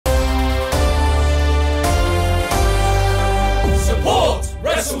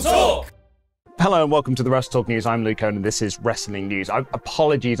Hello and welcome to the WrestleTalk News. I'm Luke Owen and this is Wrestling News.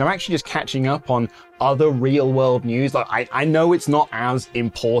 Apologies, I'm actually just catching up on other real-world news. I know it's not as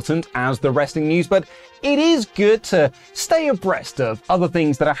important as the wrestling news, but it is good to stay abreast of other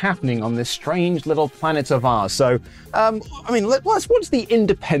things that are happening on this strange little planet of ours. So, what's the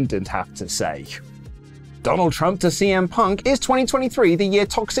Independent have to say? Donald Trump to CM Punk. Is 2023 the year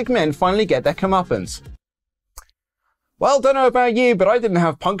toxic men finally get their comeuppance? Well, don't know about you, but I didn't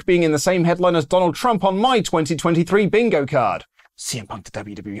have Punk being in the same headline as Donald Trump on my 2023 bingo card. CM Punk to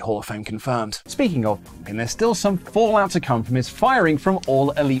WWE Hall of Fame confirmed. Speaking of Punk, and there's still some fallout to come from his firing from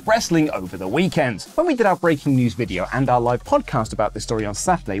All Elite Wrestling over the weekend. When we did our breaking news video and our live podcast about this story on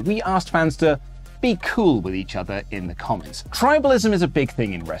Saturday, we asked fans to be cool with each other in the comments. Tribalism is a big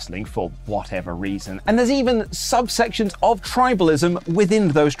thing in wrestling for whatever reason, and there's even subsections of tribalism within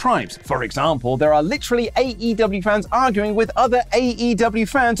those tribes. For example, there are literally AEW fans arguing with other AEW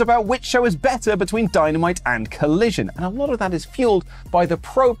fans about which show is better between Dynamite and Collision, and a lot of that is fueled by the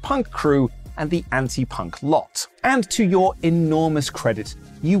pro-Punk crew and the anti-Punk lot. And to your enormous credit,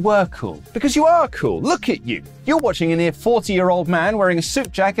 you were cool. Because you are cool. Look at you. You're watching a near 40-year-old man wearing a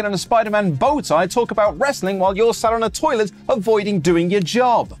suit jacket and a Spider-Man bow tie talk about wrestling while you're sat on a toilet avoiding doing your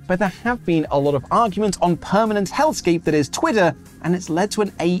job. But there have been a lot of arguments on permanent hellscape that is Twitter, and it's led to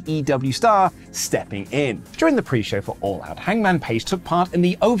an AEW star stepping in. During the pre-show for All Out, Hangman Page took part in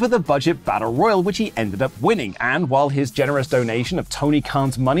the over-the-budget Battle Royal, which he ended up winning. And while his generous donation of Tony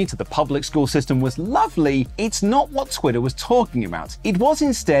Khan's money to the public school system was lovely, it's not what Twitter was talking about. It was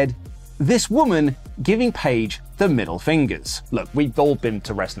instead this woman giving Page the middle fingers. Look, we've all been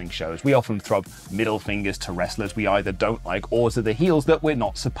to wrestling shows. We often throw middle fingers to wrestlers we either don't like or to the heels that we're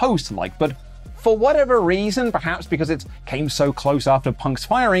not supposed to like. But for whatever reason, perhaps because it came so close after Punk's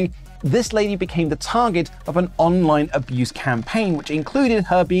firing, this lady became the target of an online abuse campaign, which included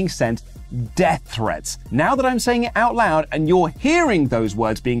her being sent death threats. Now that I'm saying it out loud and you're hearing those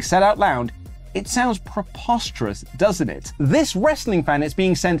words being said out loud, it sounds preposterous, doesn't it? This wrestling fan is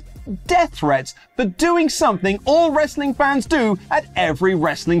being sent death threats for doing something all wrestling fans do at every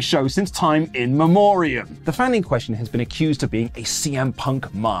wrestling show since time immemorial. The fan in question has been accused of being a CM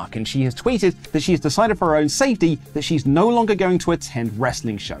Punk mark, and she has tweeted that she has decided for her own safety that she's no longer going to attend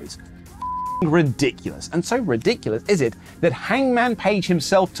wrestling shows. Ridiculous. And so ridiculous is it that Hangman Page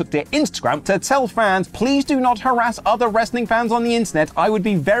himself took to Instagram to tell fans, please do not harass other wrestling fans on the internet. I would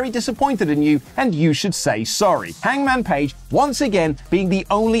be very disappointed in you and you should say sorry. Hangman Page, once again, being the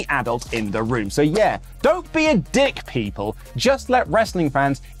only adult in the room. So yeah, don't be a dick, people. Just let wrestling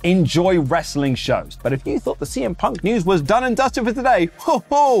fans enjoy wrestling shows. But if you thought the CM Punk news was done and dusted for today,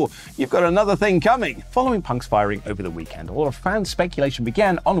 you've got another thing coming. Following Punk's firing over the weekend, a lot of fan speculation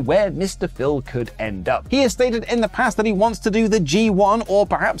began on where Mr. Phil could end up. He has stated in the past that he wants to do the G1, or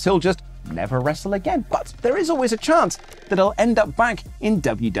perhaps he'll just never wrestle again. But there is always a chance that he'll end up back in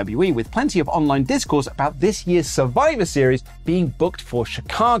WWE, with plenty of online discourse about this year's Survivor Series being booked for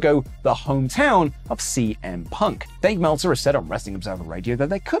Chicago, the hometown of CM Punk. Dave Meltzer has said on Wrestling Observer Radio that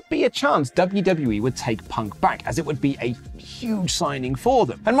there could be a chance WWE would take Punk back, as it would be a huge signing for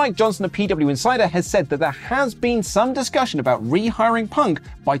them. And Mike Johnson of PW Insider has said that there has been some discussion about rehiring Punk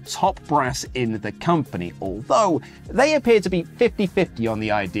by top brass in the company, although they appear to be 50-50 on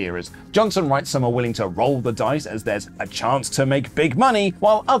the idea, as Johnson writes some are willing to roll the dice as there's a chance to make big money,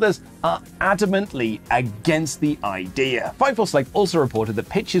 while others are adamantly against the idea. Fightful Select also reported that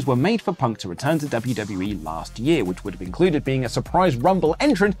pitches were made for Punk to return to WWE last year, which would have included being a surprise Rumble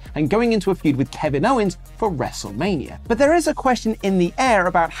entrant and going into a feud with Kevin Owens for WrestleMania. But there is a question in the air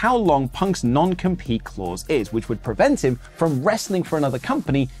about how long Punk's non-compete clause is, which would prevent him from wrestling for another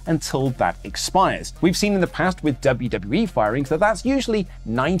company until that expires. We've seen in the past with WWE firings that that's usually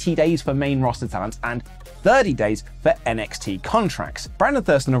 90 days for main roster talents and 30 days for NXT contracts. Brandon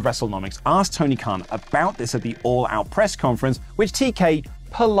Thurston of WrestleNomics asked Tony Khan about this at the All Out press conference, which TK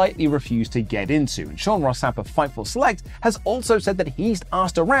politely refused to get into. And Sean Ross Sapp of Fightful Select has also said that he's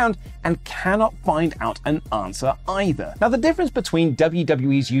asked around and cannot find out an answer either. Now, the difference between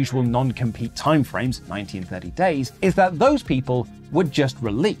WWE's usual non-compete timeframes, 90 and 30 days, is that those people were just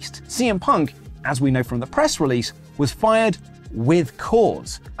released. CM Punk, as we know from the press release, was fired with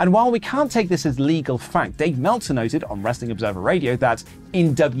cause. And while we can't take this as legal fact, Dave Meltzer noted on Wrestling Observer Radio that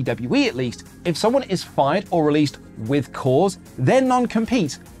in WWE at least, if someone is fired or released with cause, their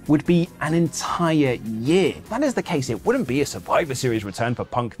non-compete would be an entire year. If that is the case, it wouldn't be a Survivor Series return for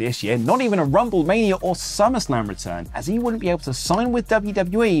Punk this year, not even a Rumble Mania or SummerSlam return, as he wouldn't be able to sign with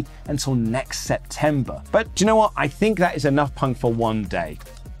WWE until next September. But do you know what? I think that is enough Punk for one day.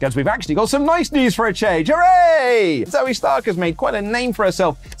 because we've actually got some nice news for a change. Hooray! Zoey Stark has made quite a name for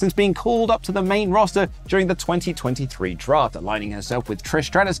herself since being called up to the main roster during the 2023 draft, aligning herself with Trish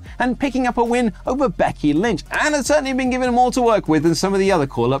Stratus and picking up a win over Becky Lynch, and has certainly been given more to work with than some of the other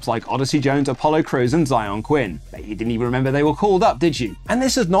call-ups like Odyssey Jones, Apollo Crews, and Zion Quinn. Bet you didn't even remember they were called up, did you? And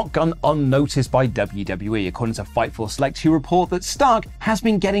this has not gone unnoticed by WWE, according to Fightful Select, who report that Stark has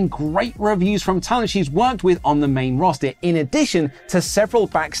been getting great reviews from talent she's worked with on the main roster, in addition to several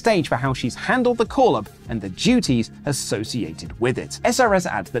backstage for how she's handled the call-up and the duties associated with it. SRS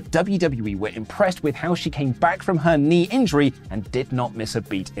adds that WWE were impressed with how she came back from her knee injury and did not miss a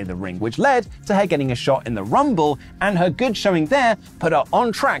beat in the ring, which led to her getting a shot in the Rumble, and her good showing there put her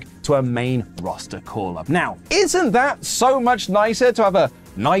on track to a main roster call-up. Now, isn't that so much nicer to have a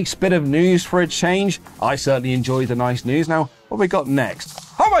nice bit of news for a change? I certainly enjoy the nice news. Now, what have we got next?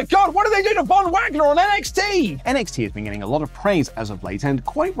 Oh my god, what are they doing to Von Wagner on NXT? NXT has been getting a lot of praise as of late, and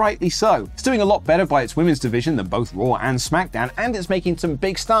quite rightly so. It's doing a lot better by its women's division than both Raw and SmackDown, and it's making some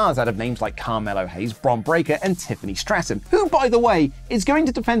big stars out of names like Carmelo Hayes, Bron Breakker, and Tiffany Stratton, who, by the way, is going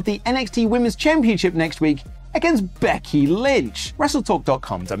to defend the NXT Women's Championship next week against Becky Lynch.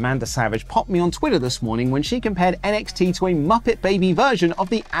 WrestleTalk.com's Amanda Savage popped me on Twitter this morning when she compared NXT to a Muppet Baby version of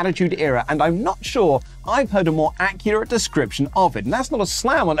the Attitude Era, and I'm not sure I've heard a more accurate description of it. And that's not a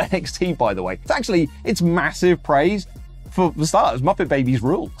slam on NXT, by the way. It's massive praise. For starters, Muppet Babies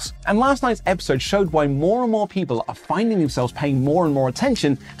rules. And last night's episode showed why more and more people are finding themselves paying more and more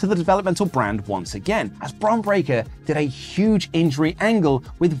attention to the developmental brand once again, as Bron Breakker did a huge injury angle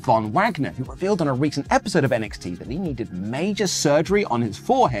with Von Wagner, who revealed on a recent episode of NXT that he needed major surgery on his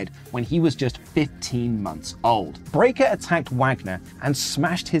forehead when he was just 15 months old. Breakker attacked Wagner and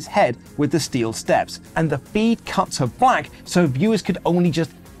smashed his head with the steel steps, and the feed cut to black so viewers could only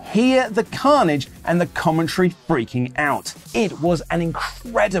just hear the carnage and the commentary freaking out. It was an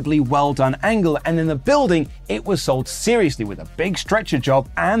incredibly well done angle, and in the building it was sold seriously with a big stretcher job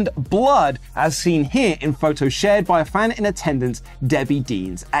and blood, as seen here in photos shared by a fan in attendance, Debbie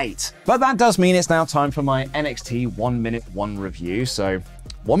Deans 8. But that does mean it's now time for my NXT 1 minute 1 review. So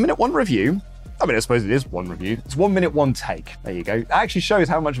 1 minute 1 review. I mean, I suppose it is one review. It's 1 minute 1 take. There you go. It actually shows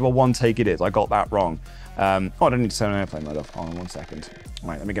how much of a one take it is. I got that wrong. I don't need to turn an airplane mode off. Hold on 1 second.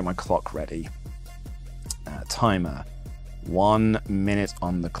 Right, let me get my clock ready. Timer. 1 minute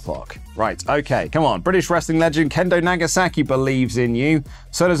on the clock. Right, okay, come on. British wrestling legend Kendo Nagasaki believes in you.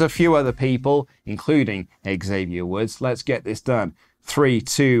 So does a few other people, including Xavier Woods. Let's get this done. 3,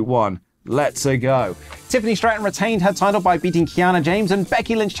 2, 1. Let's go. Tiffany Stratton retained her title by beating Kiana James, and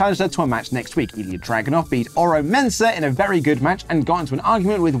Becky Lynch challenged her to a match next week. Ilya Dragunov beat Oro Mensah in a very good match and got into an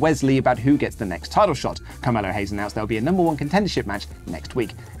argument with Wesley about who gets the next title shot. Carmelo Hayes announced there'll be a #1 contendership match next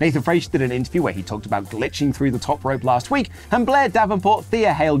week. Nathan Frazier did an interview where he talked about glitching through the top rope last week, and Blair Davenport,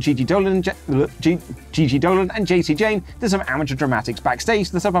 Thea Hale, Gigi Dolan, and JC Jane did some amateur dramatics backstage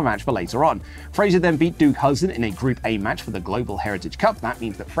to set up a match for later on. Frazier then beat Duke Hudson in a Group A match for the Global Heritage Cup. That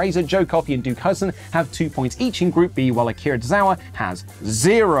means that Frazier, Joe Coffey, and Duke Hudson have 2 points each in Group B, while Akira Tozawa has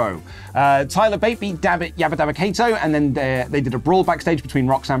 0. Tyler Bate beat Yabba Dabba Kato, and then they did a brawl backstage between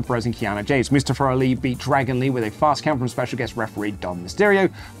Roxanne Perez and Kiana James. Mustafa Ali beat Dragon Lee with a fast count from special guest referee Dom Mysterio.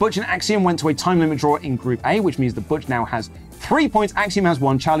 Butch and Axiom went to a time limit draw in Group A, which means that Butch now has 3 points, Axiom has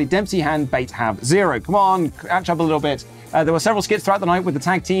 1, Charlie Dempsey and Bate have 0. Come on, catch up a little bit. There were several skits throughout the night with the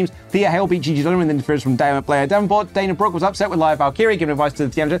tag teams. Thea Hale beat Gigi Dolan with interference from Blair Davenport. Dana Brooke was upset with Live Valkyrie, giving advice to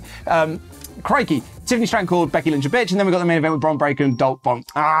the amateur. Crikey. Tiffany Stratton called Becky Lynch a bitch, and then we got the main event with Bron Breakker and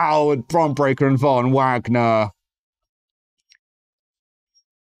Bron Breakker and Von Wagner.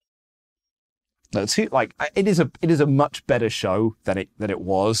 It is a much better show than it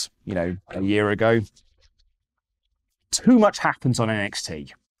was, a year ago. Too much happens on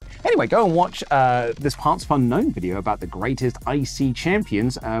NXT. Anyway, go and watch this Parts Unknown video about the greatest IC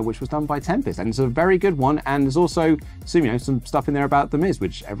champions, which was done by Tempest, and it's a very good one. And there's also some stuff in there about The Miz,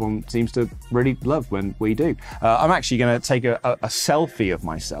 which everyone seems to really love when we do. I'm actually going to take a selfie of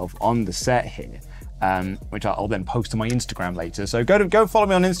myself on the set here, which I'll then post to my Instagram later. So go follow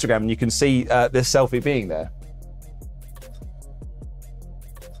me on Instagram, and you can see this selfie being there.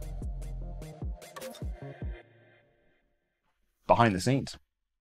 Behind the scenes.